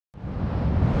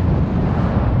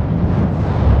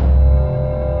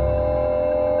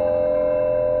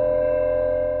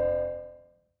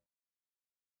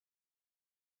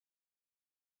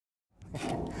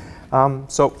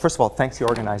So first of all, thanks the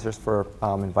organizers for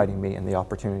inviting me and the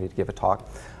opportunity to give a talk.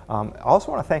 I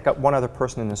also want to thank one other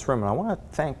person in this room, and I want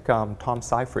to thank Tom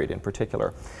Seyfried in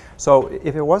particular. So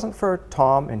if it wasn't for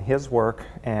Tom and his work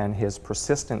and his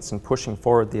persistence in pushing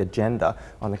forward the agenda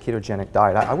on the ketogenic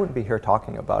diet, I wouldn't be here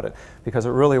talking about it, because it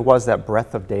really was that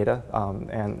breadth of data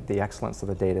and the excellence of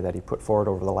the data that he put forward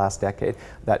over the last decade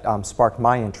that sparked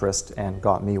my interest and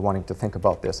got me wanting to think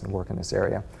about this and work in this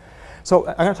area. So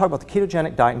I'm going to talk about the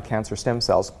ketogenic diet and cancer stem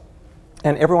cells.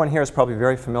 And everyone here is probably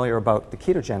very familiar about the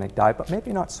ketogenic diet, but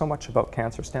maybe not so much about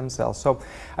cancer stem cells. So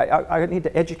I need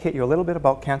to educate you a little bit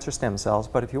about cancer stem cells,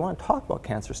 but if you want to talk about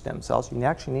cancer stem cells, you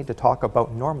actually need to talk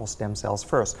about normal stem cells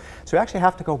first. So you actually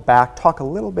have to go back, talk a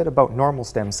little bit about normal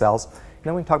stem cells, and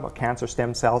then we can talk about cancer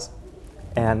stem cells,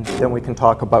 and then we can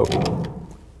talk about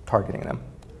targeting them.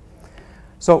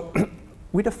 So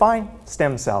we define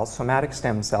stem cells, somatic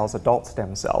stem cells, adult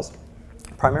stem cells,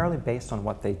 primarily based on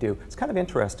what they do. It's kind of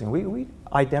interesting. We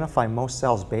identify most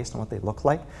cells based on what they look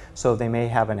like. So they may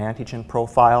have an antigen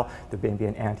profile, there may be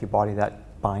an antibody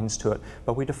that binds to it,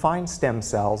 but we define stem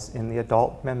cells in the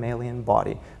adult mammalian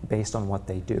body based on what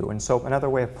they do. And so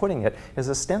another way of putting it is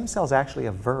a stem cell is actually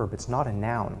a verb, it's not a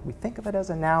noun. We think of it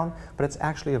as a noun, but it's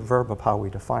actually a verb of how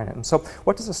we define it. And so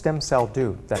what does a stem cell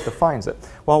do that defines it?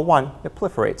 Well, one, it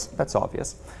proliferates, that's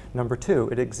obvious. Number two,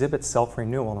 it exhibits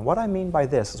self-renewal. And what I mean by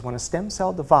this is when a stem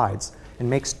cell divides and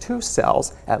makes two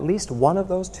cells, at least one of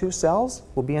those two cells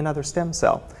will be another stem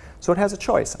cell. So it has a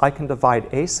choice. I can divide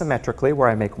asymmetrically, where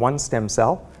I make one stem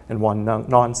cell and one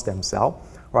non-stem cell,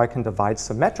 or I can divide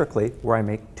symmetrically, where I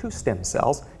make two stem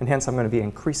cells, and hence I'm going to be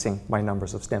increasing my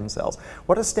numbers of stem cells.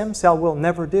 What a stem cell will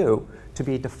never do to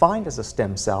be defined as a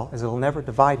stem cell is it will never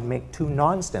divide and make two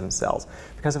non-stem cells,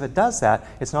 because if it does that,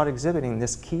 it's not exhibiting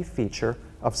this key feature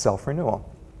of self-renewal.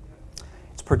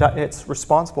 It's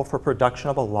responsible for production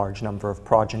of a large number of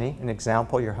progeny. An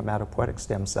example, your hematopoietic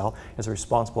stem cell is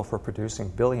responsible for producing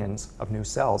billions of new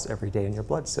cells every day in your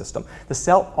blood system. The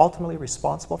cell ultimately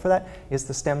responsible for that is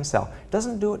the stem cell. It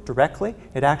doesn't do it directly.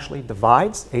 It actually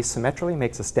divides asymmetrically,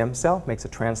 makes a stem cell, makes a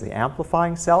transiently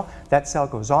amplifying cell. That cell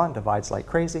goes on, divides like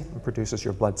crazy, and produces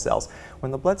your blood cells.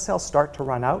 When the blood cells start to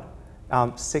run out,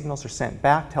 signals are sent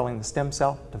back telling the stem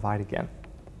cell, divide again.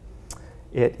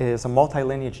 It is a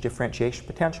multilineage differentiation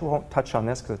potential. We won't touch on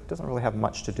this because it doesn't really have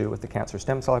much to do with the cancer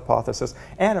stem cell hypothesis,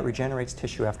 and it regenerates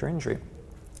tissue after injury.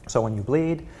 So when you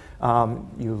bleed,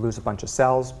 you lose a bunch of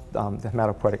cells. The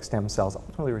hematopoietic stem cells are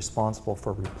ultimately responsible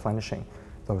for replenishing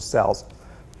those cells.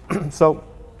 So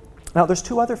now there's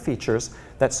two other features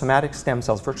that somatic stem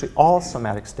cells, virtually all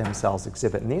somatic stem cells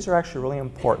exhibit, and these are actually really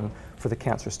important for the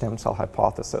cancer stem cell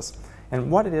hypothesis.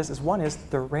 And what it is one is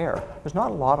they're rare. There's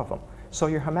not a lot of them. So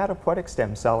your hematopoietic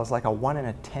stem cell is like a 1 in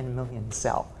a 10 million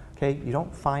cell. Okay? You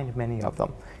don't find many of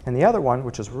them. And the other one,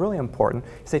 which is really important,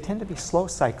 is they tend to be slow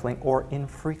cycling or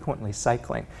infrequently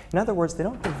cycling. In other words, they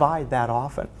don't divide that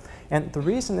often. And the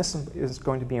reason this is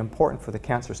going to be important for the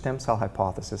cancer stem cell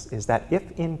hypothesis is that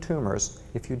if in tumors,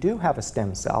 if you do have a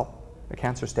stem cell, a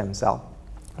cancer stem cell,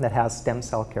 that has stem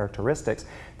cell characteristics,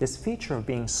 this feature of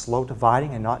being slow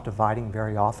dividing and not dividing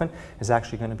very often is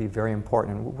actually going to be very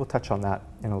important, and we'll touch on that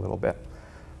in a little bit.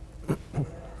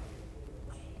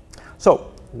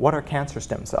 So, what are cancer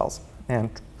stem cells? And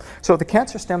so the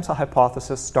cancer stem cell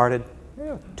hypothesis started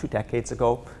 2 decades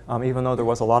ago, even though there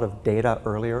was a lot of data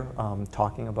earlier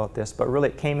talking about this, but really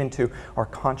it came into our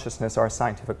consciousness, our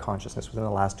scientific consciousness within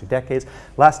the last 2 decades.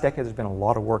 Last decade there's been a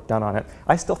lot of work done on it.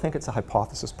 I still think it's a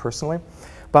hypothesis personally,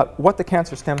 but what the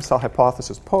cancer stem cell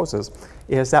hypothesis poses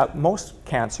is that most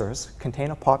cancers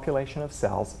contain a population of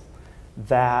cells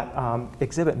that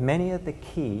exhibit many of the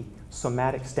key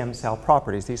somatic stem cell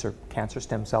properties. These are cancer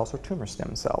stem cells or tumor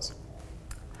stem cells.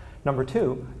 Number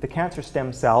two, the cancer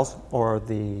stem cells or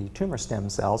the tumor stem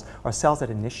cells are cells that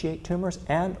initiate tumors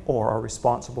and or are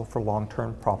responsible for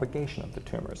long-term propagation of the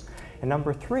tumors. And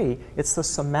number three, it's the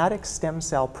somatic stem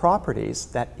cell properties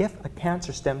that if a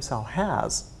cancer stem cell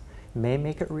has, may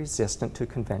make it resistant to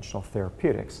conventional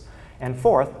therapeutics. And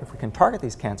fourth, if we can target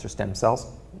these cancer stem cells,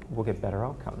 we'll get better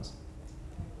outcomes.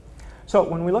 So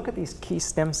when we look at these key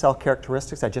stem cell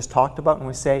characteristics I just talked about and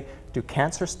we say, do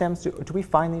cancer stems, do we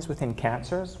find these within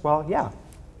cancers? Well, yeah,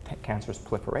 cancers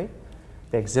proliferate.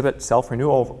 They exhibit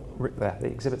self-renewal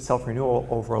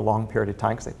over a long period of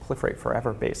time because they proliferate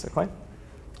forever, basically.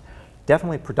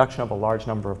 Definitely production of a large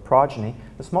number of progeny.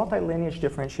 This multilineage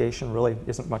differentiation really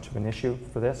isn't much of an issue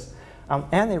for this.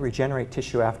 And they regenerate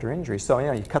tissue after injury. So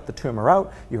you cut the tumor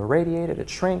out, you irradiate it, it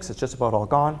shrinks, it's just about all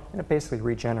gone, and it basically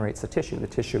regenerates the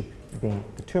tissue being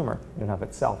the tumor in and of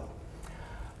itself.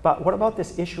 But what about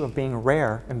this issue of being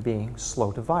rare and being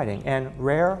slow dividing? And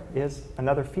rare is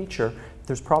another feature.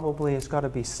 It's got to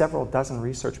be several dozen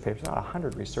research papers, not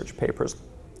 100 research papers,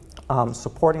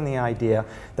 supporting the idea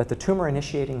that the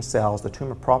tumor-initiating cells, the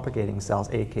tumor-propagating cells,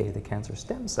 aka the cancer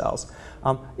stem cells,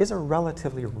 is a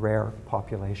relatively rare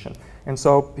population. And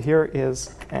so here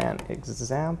is an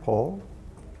example.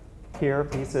 Here,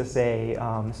 this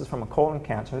is from a colon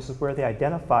cancer. This is where they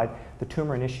identified the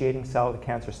tumor-initiating cell, the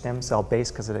cancer stem cell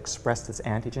base, because it expressed this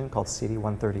antigen called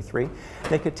CD133.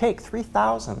 They could take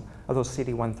 3,000 of those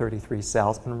CD133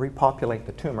 cells and repopulate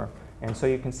the tumor. And so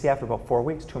you can see after about 4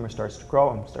 weeks, tumor starts to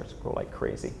grow and starts to grow like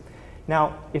crazy.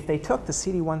 Now, if they took the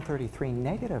CD133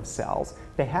 negative cells,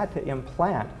 they had to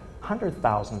implant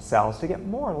 100,000 cells to get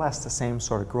more or less the same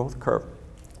sort of growth curve.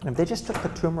 And if they just took the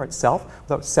tumor itself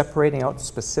without separating out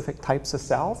specific types of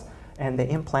cells, and they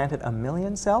implanted 1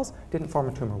 million cells, didn't form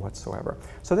a tumor whatsoever.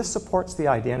 So this supports the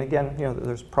idea, and again,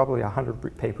 there's probably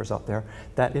 100 papers out there,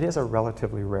 that it is a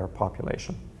relatively rare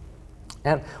population.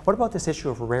 And what about this issue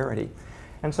of rarity?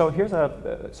 And so here's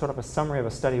sort of a summary of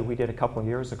a study we did a couple of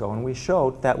years ago, and we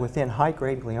showed that within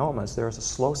high-grade gliomas, there is a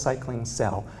slow-cycling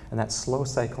cell, and that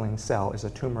slow-cycling cell is a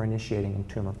tumor-initiating and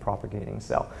tumor-propagating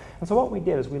cell. And so what we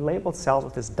did is we labeled cells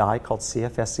with this dye called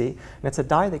CFSE, and it's a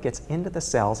dye that gets into the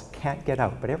cells, can't get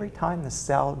out. But every time the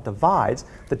cell divides,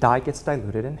 the dye gets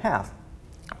diluted in half.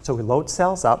 So we load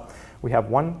cells up. We have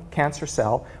one cancer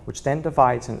cell, which then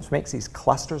divides and makes these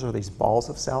clusters or these balls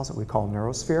of cells that we call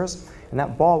neurospheres. And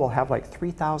that ball will have like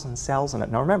 3,000 cells in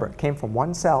it. Now remember, it came from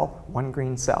one cell, one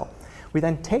green cell. We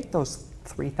then take those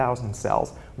 3,000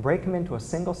 cells, break them into a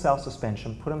single cell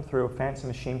suspension, put them through a fancy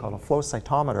machine called a flow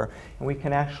cytometer, and we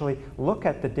can actually look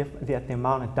at the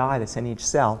amount of dye that's in each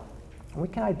cell. And we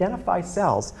can identify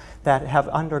cells that have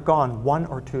undergone 1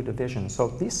 or 2 divisions. So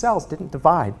these cells didn't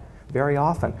divide very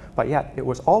often, but yet it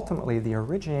was ultimately the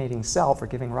originating cell for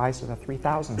giving rise to the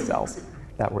 3,000 cells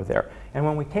that were there. And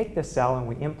when we take this cell and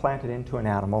we implant it into an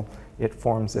animal, it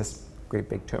forms this great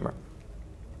big tumor.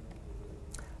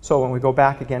 So when we go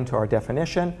back again to our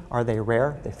definition, are they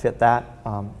rare? They fit that.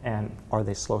 And are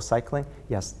they slow cycling?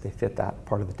 Yes, they fit that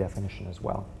part of the definition as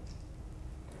well.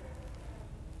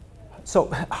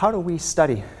 So how do we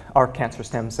study our cancer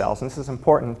stem cells? And this is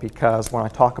important because when I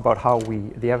talk about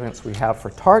the evidence we have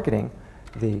for targeting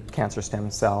the cancer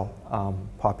stem cell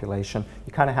population,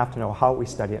 you kind of have to know how we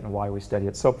study it and why we study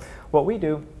it. So what we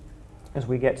do is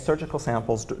we get surgical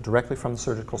samples directly from the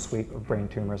surgical suite of brain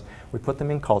tumors. We put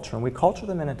them in culture, and we culture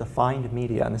them in a defined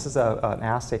media. And this is an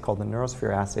assay called the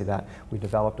Neurosphere assay that we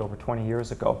developed over 20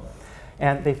 years ago.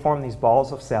 And they form these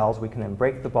balls of cells. We can then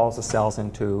break the balls of cells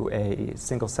into a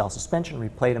single cell suspension,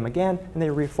 replate them again, and they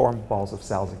reform balls of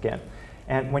cells again.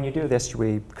 And when you do this,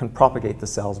 we can propagate the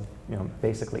cells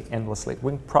basically endlessly.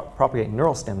 We can propagate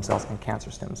neural stem cells and cancer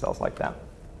stem cells like that.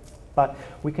 But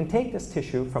we can take this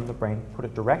tissue from the brain, put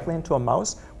it directly into a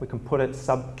mouse. We can put it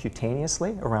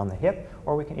subcutaneously around the hip,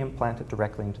 or we can implant it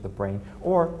directly into the brain.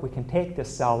 Or we can take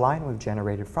this cell line we've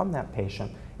generated from that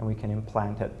patient, and we can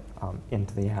implant it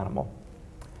into the animal.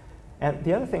 And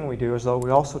the other thing we do is, though, we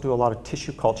also do a lot of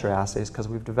tissue culture assays, because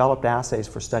we've developed assays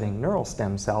for studying neural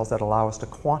stem cells that allow us to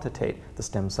quantitate the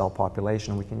stem cell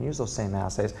population. We can use those same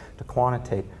assays to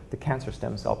quantitate the cancer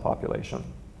stem cell population.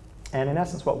 And in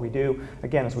essence, what we do,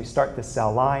 again, is we start this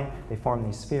cell line, they form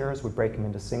these spheres, we break them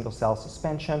into single cell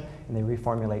suspension, and they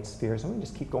reformulate spheres, and we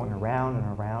just keep going around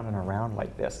and around and around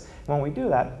like this. And when we do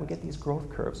that, we get these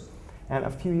growth curves. And a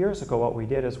few years ago, what we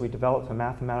did is we developed a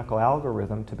mathematical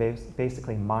algorithm to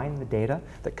basically mine the data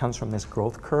that comes from this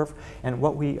growth curve. And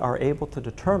what we are able to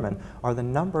determine are the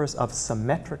numbers of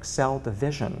symmetric cell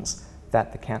divisions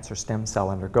that the cancer stem cell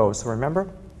undergoes. So remember,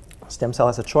 stem cell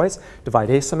has a choice: divide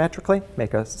asymmetrically,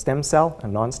 make a stem cell, a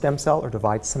non-stem cell, or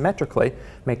divide symmetrically,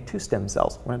 make 2 stem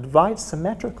cells. When it divides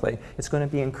symmetrically, it's going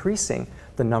to be increasing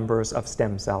the numbers of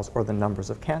stem cells or the numbers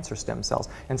of cancer stem cells.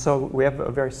 And so we have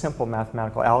a very simple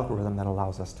mathematical algorithm that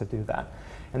allows us to do that.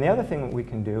 And the other thing that we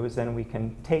can do is then we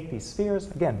can take these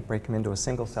spheres, again, break them into a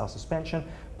single cell suspension,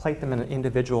 plate them in an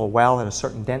individual well at a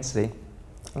certain density,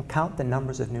 and count the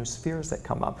numbers of new spheres that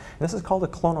come up. And this is called a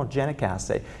clonogenic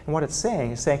assay. And what it's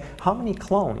saying is how many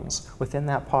clones within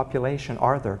that population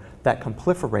are there that can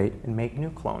proliferate and make new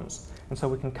clones. And so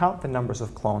we can count the numbers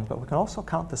of clones, but we can also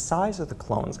count the size of the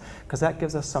clones, because that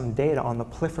gives us some data on the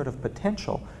proliferative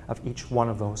potential of each one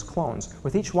of those clones,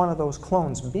 with each one of those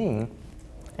clones being,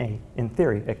 in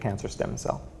theory, a cancer stem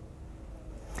cell.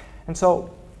 And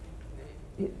so,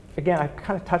 again, I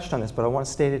kind of touched on this, but I want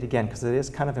to state it again because it is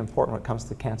kind of important when it comes to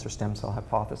the cancer stem cell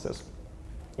hypothesis,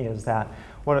 is that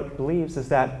what it believes is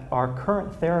that our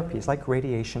current therapies, like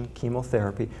radiation,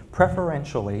 chemotherapy,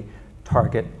 preferentially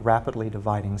target rapidly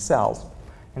dividing cells.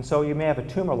 And so you may have a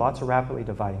tumor, lots of rapidly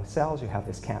dividing cells. You have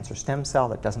this cancer stem cell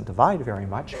that doesn't divide very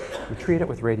much. You treat it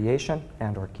with radiation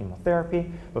and or chemotherapy.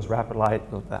 Those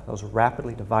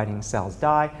rapidly dividing cells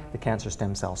die. The cancer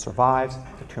stem cell survives.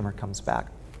 The tumor comes back.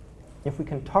 If we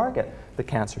can target the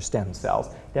cancer stem cells,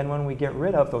 then when we get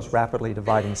rid of those rapidly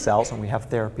dividing cells, and we have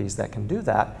therapies that can do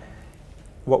that,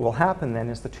 what will happen then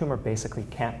is the tumor basically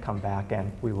can't come back,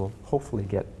 and we will hopefully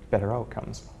get better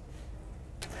outcomes.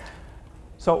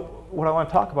 So what I want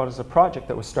to talk about is a project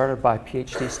that was started by a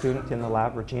Ph.D. student in the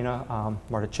lab, Regina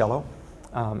Marticello.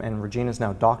 And Regina is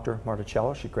now Dr.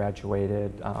 Marticello. She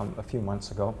graduated a few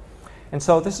months ago. And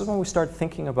so this is when we started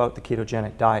thinking about the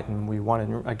ketogenic diet, and we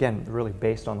wanted, again, really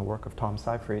based on the work of Tom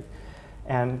Seyfried.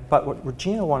 But what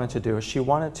Regina wanted to do is she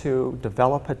wanted to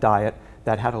develop a diet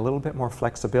that had a little bit more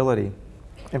flexibility,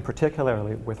 and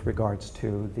particularly with regards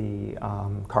to the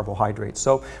carbohydrates.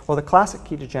 So, well, the classic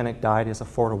ketogenic diet is a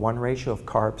 4-to-1 ratio of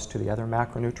carbs to the other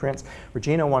macronutrients.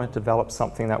 Regina wanted to develop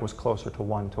something that was closer to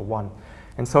 1-to-1.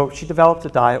 And so she developed a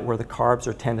diet where the carbs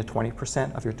are 10 to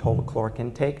 20% of your total caloric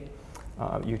intake.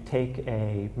 You take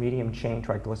a medium chain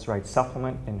triglyceride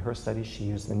supplement. In her studies, she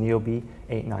used the NeoB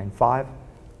 895.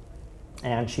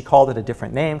 And she called it a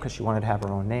different name because she wanted to have her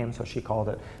own name, so she called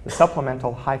it the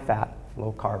Supplemental High-Fat,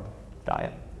 Low-Carb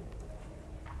Diet.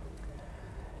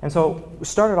 And so we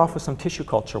started off with some tissue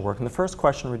culture work, and the first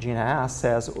question Regina asked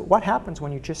says, what happens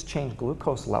when you just change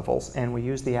glucose levels and we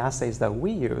use the assays that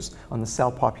we use on the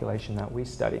cell population that we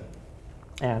study?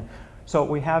 And so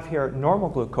we have here normal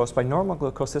glucose. By normal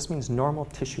glucose, this means normal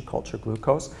tissue culture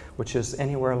glucose, which is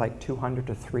anywhere like 200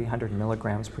 to 300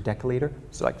 milligrams per deciliter,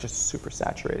 so like just super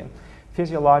saturating.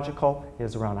 Physiological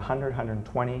is around 100,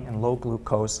 120, and low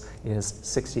glucose is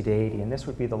 60 to 80, and this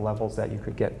would be the levels that you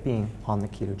could get being on the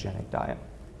ketogenic diet.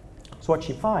 So what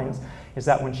she finds is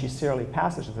that when she serially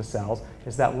passes the cells,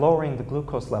 is that lowering the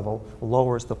glucose level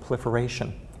lowers the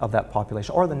proliferation of that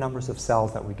population, or the numbers of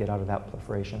cells that we get out of that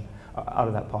proliferation, out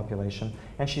of that population.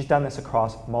 And she's done this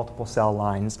across multiple cell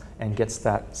lines and gets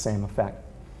that same effect.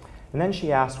 And then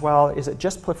she asked, well, is it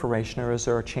just proliferation, or is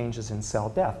there changes in cell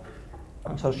death?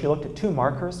 So she looked at 2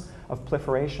 markers of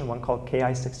proliferation, one called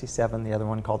Ki67, the other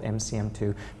one called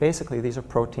MCM2. Basically, these are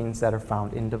proteins that are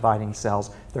found in dividing cells.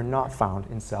 They're not found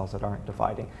in cells that aren't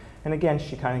dividing. And again,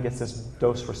 she kind of gets this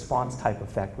dose-response type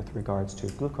effect with regards to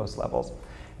glucose levels.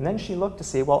 And then she looked to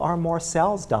see, well, are more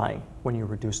cells dying when you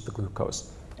reduce the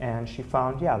glucose? And she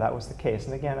found, yeah, that was the case.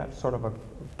 And again, that's sort of a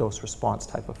dose-response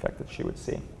type effect that she would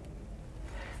see.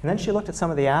 And then she looked at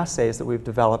some of the assays that we've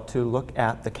developed to look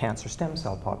at the cancer stem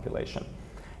cell population.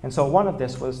 And so one of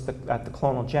this was at the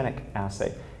clonogenic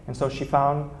assay. And so she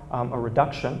found a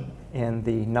reduction in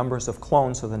the numbers of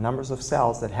clones, so the numbers of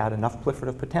cells that had enough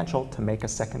proliferative potential to make a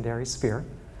secondary sphere.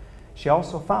 She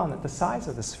also found that the size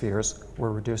of the spheres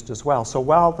were reduced as well. So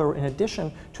while there, in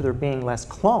addition to there being less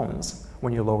clones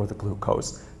when you lower the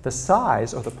glucose, the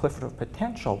size or the proliferative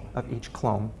potential of each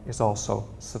clone is also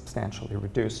substantially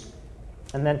reduced.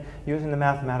 And then using the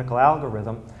mathematical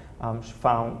algorithm, she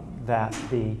found that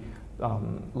the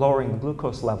lowering the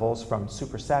glucose levels from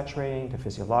supersaturating to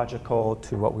physiological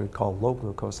to what we would call low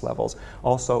glucose levels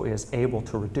also is able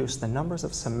to reduce the numbers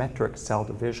of symmetric cell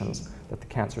divisions that the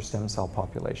cancer stem cell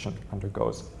population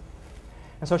undergoes.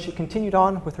 And so she continued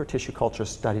on with her tissue culture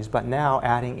studies, but now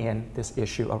adding in this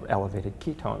issue of elevated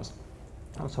ketones.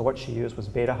 So what she used was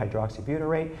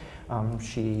beta-hydroxybutyrate.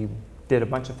 She did a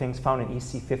bunch of things, found an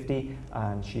EC50,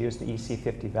 and she used the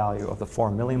EC50 value of the 4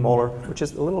 millimolar, which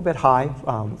is a little bit high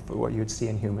for what you'd see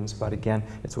in humans, but again,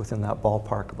 it's within that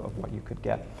ballpark of what you could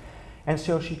get. And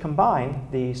so she combined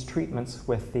these treatments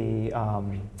with the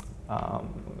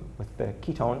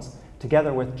ketones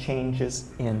together with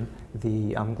changes in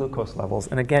the glucose levels.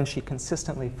 And again, she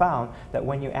consistently found that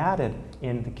when you added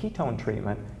in the ketone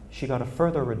treatment, she got a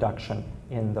further reduction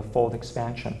in the fold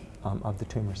expansion of the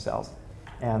tumor cells.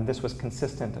 And this was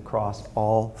consistent across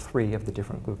all 3 of the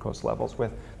different glucose levels,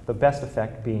 with the best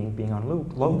effect being on low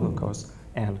glucose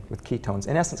and with ketones.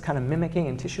 In essence, kind of mimicking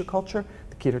in tissue culture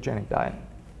the ketogenic diet.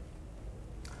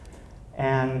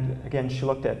 And again, she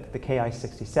looked at the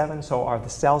Ki67, so are the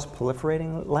cells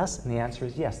proliferating less? And the answer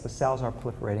is yes, the cells are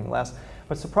proliferating less.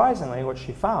 But surprisingly, what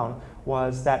she found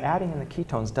was that adding in the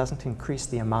ketones doesn't increase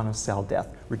the amount of cell death.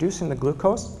 Reducing the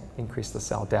glucose increased the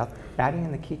cell death. Adding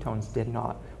in the ketones did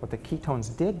not. What the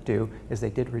ketones did do is they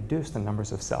did reduce the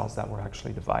numbers of cells that were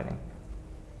actually dividing.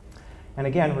 And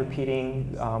again,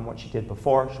 repeating what she did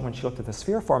before, when she looked at the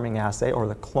sphere-forming assay, or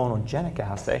the clonogenic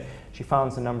assay, she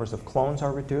found the numbers of clones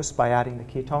are reduced by adding the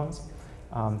ketones.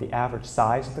 the average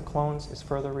size of the clones is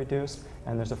further reduced,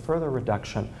 and there's a further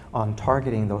reduction on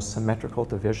targeting those symmetrical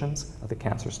divisions of the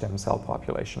cancer stem cell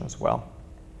population as well.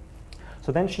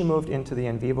 So then she moved into the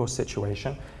in vivo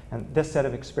situation, and this set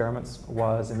of experiments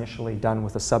was initially done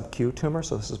with a sub-Q tumor.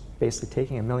 So this is basically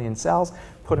taking 1 million cells,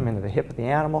 put them into the hip of the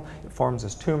animal. It forms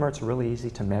this tumor. It's really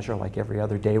easy to measure, like every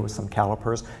other day with some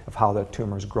calipers, of how the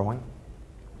tumor is growing.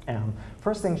 And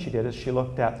first thing she did is she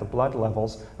looked at the blood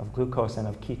levels of glucose and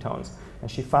of ketones. And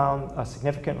she found a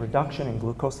significant reduction in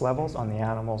glucose levels on the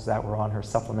animals that were on her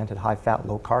supplemented high-fat,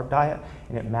 low-carb diet,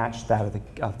 and it matched that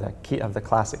of the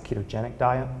classic ketogenic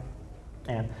diet.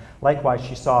 And likewise,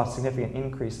 she saw significant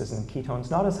increases in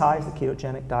ketones, not as high as the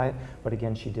ketogenic diet, but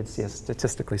again, she did see a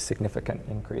statistically significant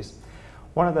increase.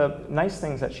 One of the nice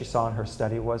things that she saw in her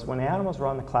study was when the animals were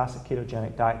on the classic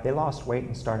ketogenic diet, they lost weight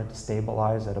and started to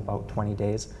stabilize at about 20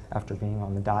 days after being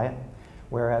on the diet.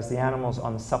 Whereas the animals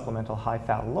on the supplemental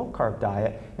high-fat, low-carb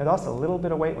diet, they lost a little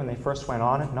bit of weight when they first went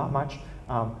on it, not much,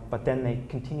 but then they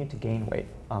continued to gain weight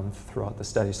throughout the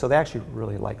study. So they actually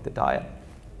really liked the diet.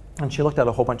 And she looked at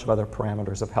a whole bunch of other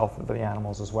parameters of health of the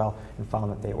animals as well and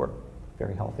found that they were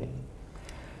very healthy.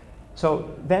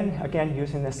 So then, again,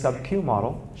 using this sub-Q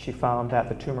model, she found that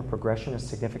the tumor progression is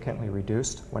significantly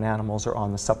reduced when animals are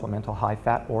on the supplemental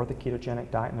high-fat or the ketogenic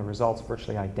diet, and the results are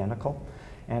virtually identical.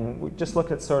 And we just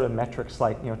looked at sort of metrics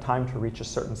like, time to reach a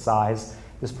certain size.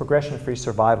 This progression-free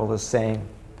survival is saying,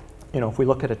 if we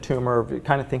look at a tumor,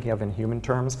 kind of thinking of in human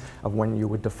terms of when you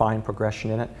would define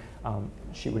progression in it,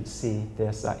 she would see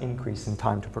this increase in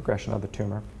time to progression of the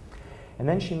tumor. And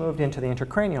then she moved into the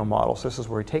intracranial model. So this is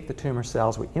where we take the tumor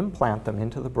cells, we implant them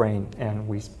into the brain, and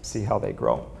we see how they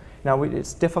grow. Now,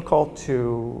 it's difficult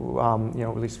to,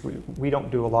 at least we don't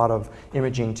do a lot of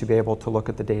imaging to be able to look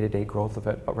at the day-to-day growth of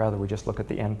it, but rather we just look at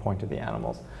the end point of the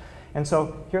animals. And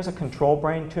so here's a control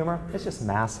brain tumor. It's just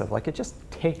massive. Like, it just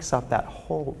takes up that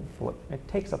whole, it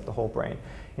takes up the whole brain.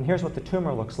 And here's what the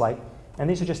tumor looks like. And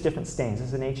these are just different stains. This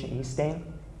is an H&E stain.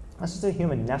 This is a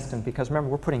human nestin, because remember,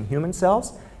 we're putting human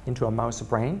cells into a mouse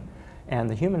brain, and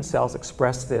the human cells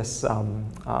express this,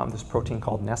 this protein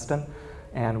called nestin,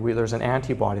 and there's an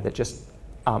antibody that just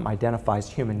identifies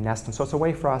human nestin. So it's a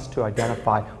way for us to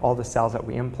identify all the cells that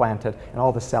we implanted and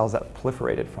all the cells that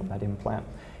proliferated from that implant.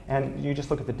 And you just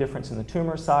look at the difference in the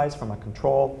tumor size from a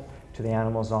control to the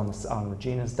animals on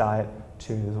Regina's diet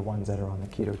to the ones that are on the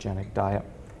ketogenic diet.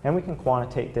 And we can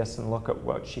quantitate this and look at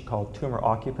what she called tumor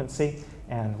occupancy,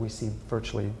 and we see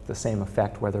virtually the same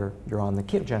effect whether you're on the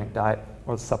ketogenic diet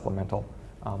or the supplemental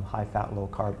high-fat,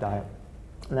 low-carb diet.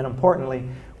 And then importantly,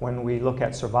 when we look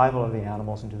at survival of the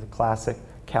animals and do the classic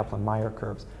Kaplan-Meier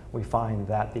curves, we find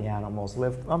that the animals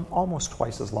live almost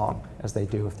twice as long as they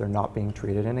do if they're not being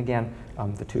treated. And again,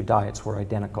 the two diets were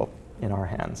identical in our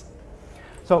hands.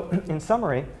 So in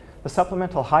summary, the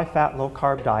supplemental high-fat,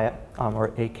 low-carb diet,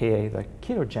 or AKA the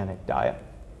ketogenic diet,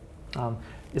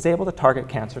 is able to target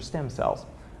cancer stem cells.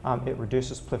 It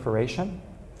reduces proliferation,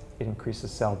 it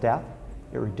increases cell death,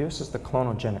 it reduces the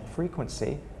clonogenic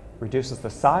frequency, reduces the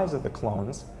size of the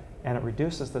clones, and it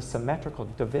reduces the symmetrical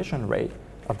division rate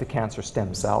of the cancer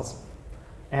stem cells.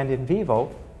 And in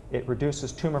vivo, it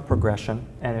reduces tumor progression,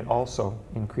 and it also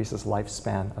increases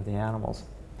lifespan of the animals.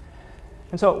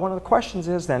 And so one of the questions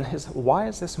is then, why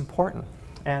is this important?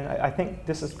 And I think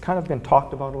this has kind of been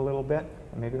talked about a little bit.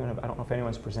 Maybe I don't know if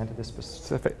anyone's presented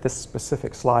this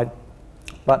specific slide,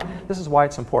 but this is why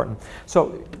it's important. So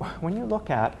when you look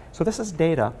at, so this is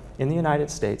data in the United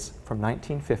States from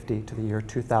 1950 to the year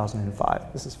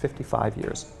 2005. This is 55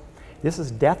 years. This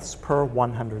is deaths per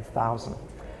 100,000.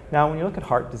 Now, when you look at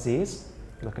heart disease,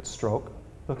 you look at stroke,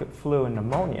 look at flu and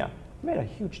pneumonia, it made a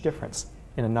huge difference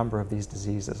in a number of these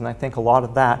diseases. And I think a lot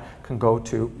of that can go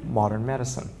to modern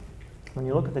medicine. When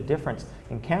you look at the difference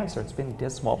in cancer, it's been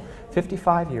dismal.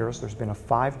 55 years, there's been a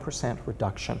 5%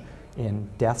 reduction in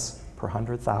deaths per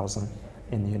 100,000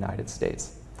 in the United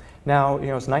States. Now,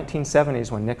 it's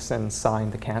 1970s when Nixon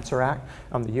signed the Cancer Act.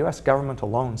 The US government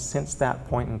alone, since that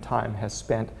point in time, has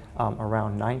spent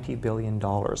around $90 billion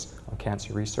on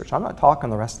cancer research. I'm not talking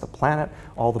the rest of the planet,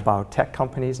 all the biotech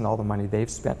companies and all the money they've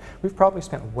spent. We've probably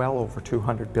spent well over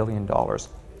 $200 billion.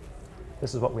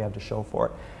 This is what we have to show for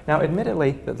it. Now,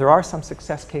 admittedly, there are some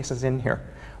success cases in here,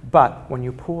 but when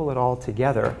you pool it all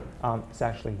together, it's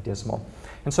actually dismal.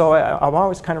 And so I'm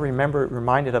always kind of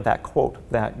reminded of that quote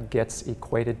that gets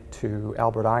equated to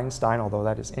Albert Einstein, although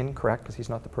that is incorrect because he's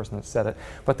not the person that said it.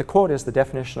 But the quote is, the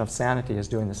definition of sanity is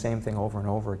doing the same thing over and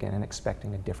over again and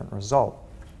expecting a different result.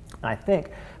 And I think,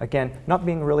 again, not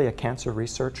being really a cancer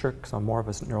researcher, because I'm more of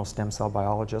a neural stem cell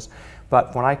biologist,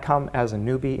 but when I come as a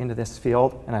newbie into this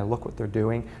field and I look what they're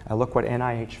doing, I look what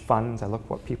NIH funds, I look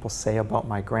what people say about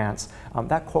my grants,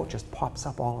 that quote just pops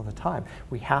up all of the time.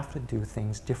 We have to do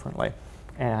things differently.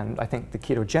 And I think the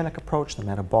ketogenic approach, the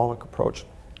metabolic approach,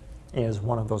 is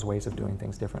one of those ways of doing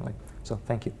things differently. So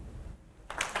thank you.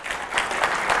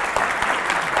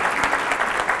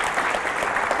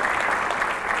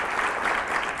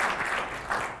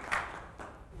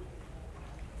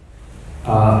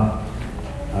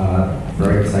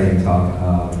 Very exciting talk.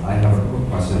 I have a couple of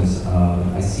questions.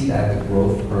 I see that the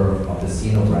growth curve of the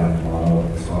xenograft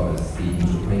model as well as the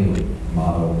intracranial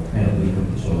model kind of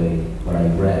recapitulate what I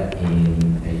read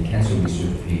in a cancer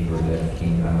research paper that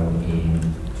came out in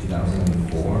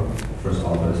 2004, first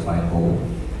authored by Ho,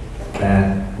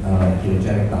 that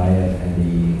ketogenic diet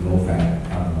and the low-fat,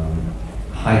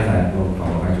 high-fat,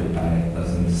 low-carbohydrate diet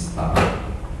doesn't stop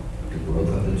the growth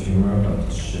of the tumor,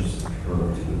 but shifts the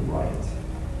curve to the right.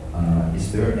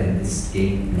 Is there an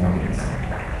escape mechanism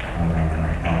of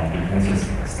the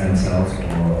cancer stem cells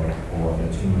or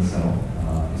the tumor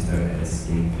cell? Is there an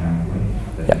escape pathway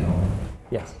that you know of?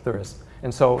 Yes, there is.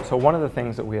 And so one of the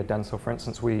things that we had done, so for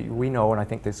instance, we know, and I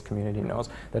think this community knows,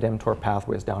 that mTOR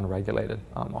pathway is downregulated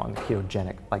on the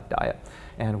ketogenic-like diet.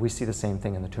 And we see the same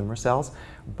thing in the tumor cells.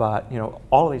 But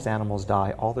all of these animals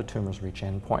die, all the tumors reach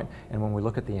endpoint. And when we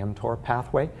look at the mTOR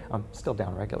pathway, still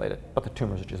downregulated, but the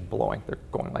tumors are just blowing. They're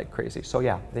going like crazy. So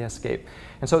yeah, they escape.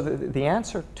 And so the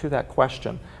answer to that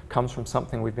question comes from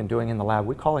something we've been doing in the lab.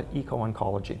 We call it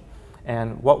eco-oncology.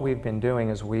 And what we've been doing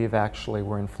is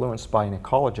we're influenced by an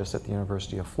ecologist at the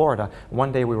University of Florida.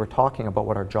 One day we were talking about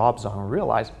what our jobs are and we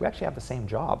realized we actually have the same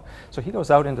job. So he goes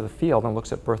out into the field and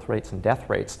looks at birth rates and death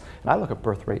rates. And I look at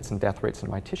birth rates and death rates in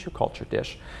my tissue culture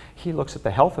dish. He looks at the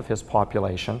health of his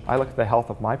population. I look at the health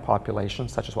of my population,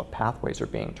 such as what pathways are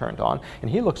being turned on.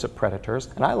 And he looks at predators,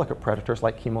 and I look at predators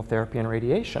like chemotherapy and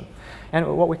radiation.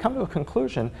 And what we come to a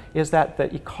conclusion is that the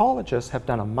ecologists have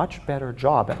done a much better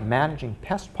job at managing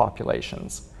pest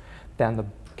populations than the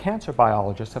cancer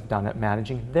biologists have done at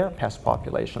managing their pest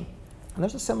population. And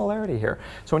there's a similarity here.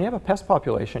 So when you have a pest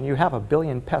population, you have 1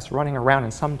 billion pests running around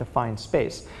in some defined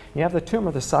space. You have the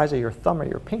tumor the size of your thumb or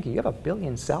your pinky. You have 1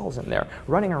 billion cells in there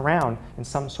running around in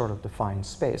some sort of defined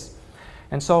space.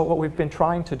 And so what we've been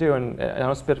trying to do, and I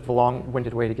know it's a bit of a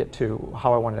long-winded way to get to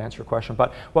how I wanted to answer your question,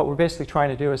 but what we're basically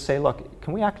trying to do is say, look,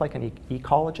 can we act like an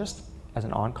ecologist as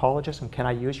an oncologist, and can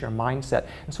I use your mindset?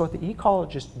 And so what the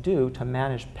ecologists do to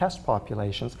manage pest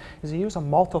populations is they use a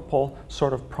multiple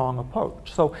sort of prong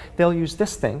approach. So they'll use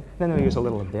this thing, then they'll use a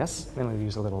little of this, then they'll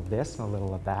use a little of this and a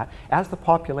little of that. As the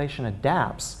population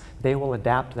adapts, they will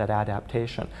adapt to that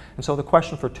adaptation. And so the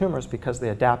question for tumors, because they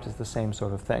adapt, is the same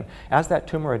sort of thing. As that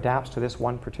tumor adapts to this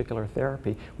one particular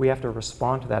therapy, we have to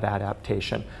respond to that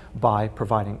adaptation by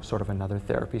providing sort of another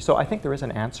therapy. So I think there is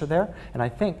an answer there, and I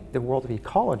think the world of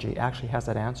ecology actually has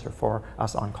that answer for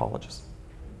us oncologists.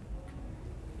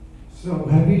 So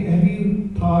have you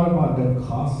thought about the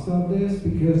cost of this?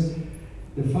 Because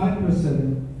the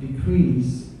 5%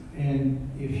 decrease, and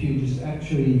if you just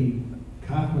actually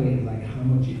calculate like how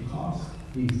much it costs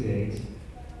these days.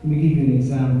 Let me give you an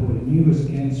example. The newest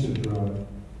cancer drug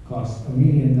costs $1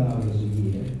 million a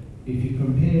year. If you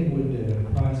compare it with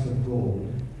the price of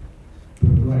gold per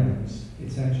grams,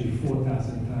 it's actually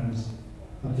 4,000 times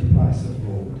of the price of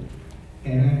gold.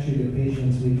 And actually the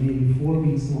patients live maybe 4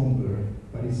 weeks longer,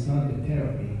 but it's not the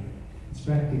therapy. It's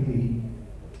practically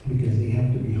because they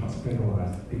have to be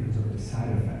hospitalized because of the side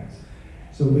effects.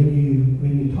 So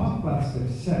when you talk about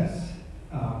success,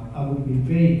 I would be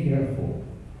very careful.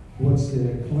 What's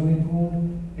the clinical,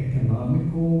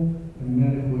 economical, and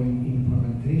medical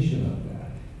implementation of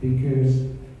that? Because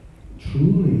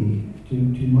truly, to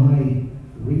my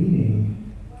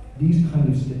reading, these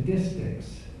kind of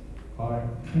statistics are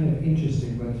kind of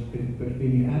interesting, but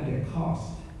when you add the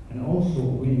cost, and also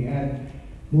when you add,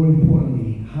 more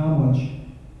importantly, how much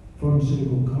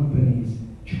pharmaceutical companies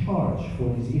charge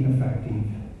for these ineffective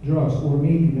drugs, or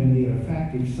maybe when they are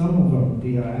effective, some of them,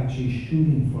 they are actually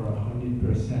shooting for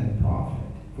 100% profit.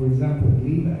 For example,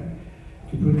 Gleevec.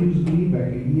 To produce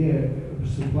Gleevec, a year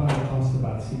supply costs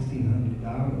about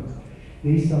 $1,600.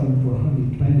 They sell them for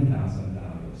 $120,000.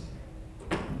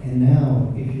 And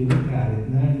now, if you look at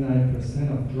it,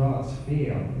 99% of drugs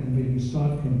fail, and when you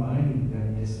start combining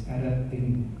them, this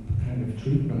adapting kind of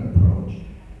treatment approach,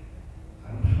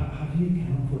 how do you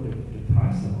account for the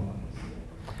price of all this?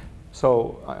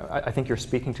 So I think you're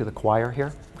speaking to the choir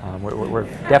here. We're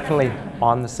definitely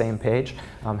on the same page.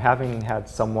 Having had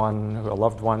someone, a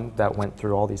loved one, that went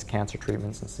through all these cancer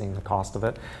treatments and seeing the cost of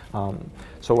it.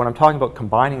 So when I'm talking about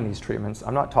combining these treatments,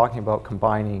 I'm not talking about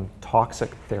combining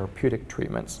toxic therapeutic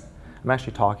treatments. I'm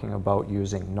actually talking about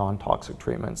using non-toxic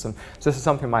treatments. And so this is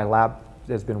something my lab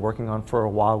has been working on for a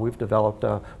while. We've developed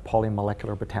a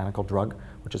polymolecular botanical drug,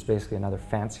 which is basically another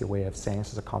fancy way of saying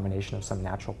this is a combination of some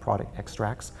natural product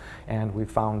extracts. And we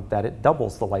found that it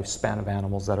doubles the lifespan of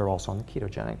animals that are also on the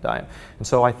ketogenic diet. And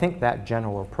so I think that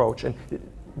general approach, and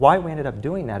why we ended up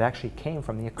doing that actually came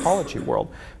from the ecology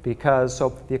world, because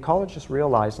so the ecologists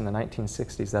realized in the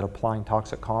 1960s that applying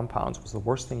toxic compounds was the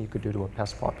worst thing you could do to a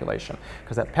pest population,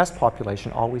 because that pest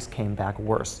population always came back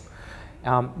worse.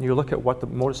 You look at what the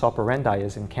modus operandi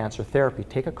is in cancer therapy.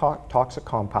 Take a toxic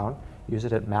compound, use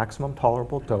it at maximum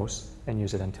tolerable dose, and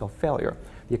use it until failure.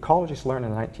 The ecologists learned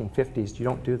in the 1950s you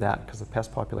don't do that because the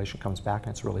pest population comes back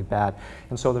and it's really bad.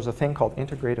 And so there's a thing called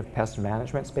integrative pest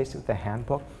management. It's basically the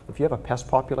handbook. If you have a pest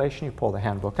population, you pull the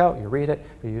handbook out, you read it,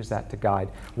 you use that to guide.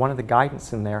 One of the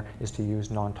guidance in there is to use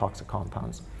non-toxic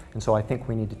compounds. And so I think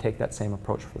we need to take that same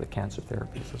approach for the cancer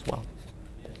therapies as well.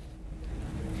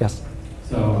 Yes?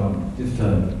 So I used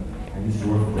to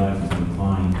work for Labs as a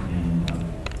client, and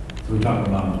so we talk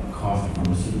about cost of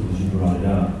pharmaceuticals, you brought it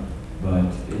up, but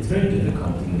it's very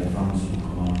difficult to get a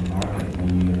pharmaceutical on the market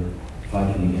when you're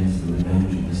fighting against the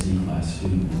revenge of the C-class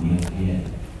student in the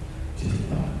FDA. Just a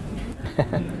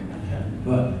thought.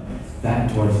 But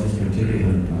back towards this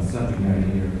particular subject matter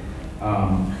here,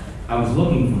 I was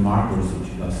looking for markers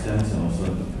of stem cells, so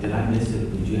did I miss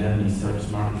it? Did you have any surface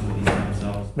markers of these stem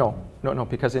cells? No,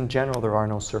 because in general there are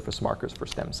no surface markers for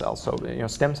stem cells. So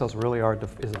stem cells really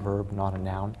is a verb, not a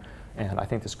noun. And I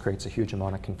think this creates a huge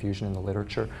amount of confusion in the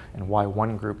literature, and why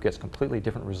one group gets completely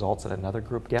different results that another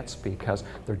group gets, because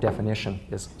their definition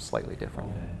is slightly different.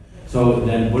 Okay. So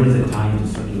then where does it tie into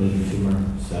circulating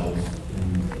tumor cells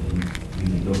in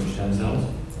using those stem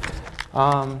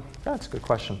cells? That's a good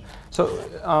question.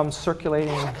 So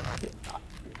circulating,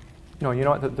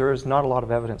 there is not a lot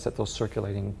of evidence that those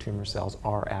circulating tumor cells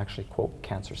are actually, quote,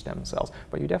 cancer stem cells,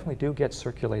 but you definitely do get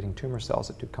circulating tumor cells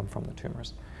that do come from the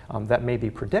tumors. That may be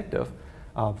predictive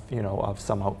of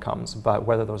some outcomes, but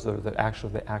whether those are the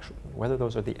actual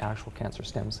cancer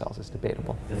stem cells is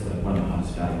debatable. That's one of the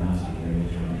hottest diagnostic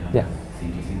areas around. Yeah.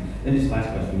 Then this last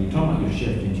question, when you talk about your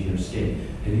shift into your state,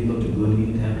 have you looked at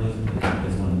glutamine metabolism?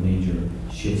 That's one of the major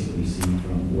shifts that we see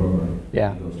from where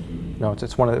yeah. it goes to glutamine. No,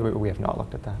 it's one of the, we have not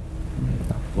looked at that.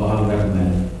 Okay. Well, I would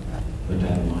recommend put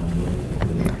that one.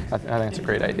 I think it's a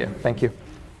great idea. Thank you.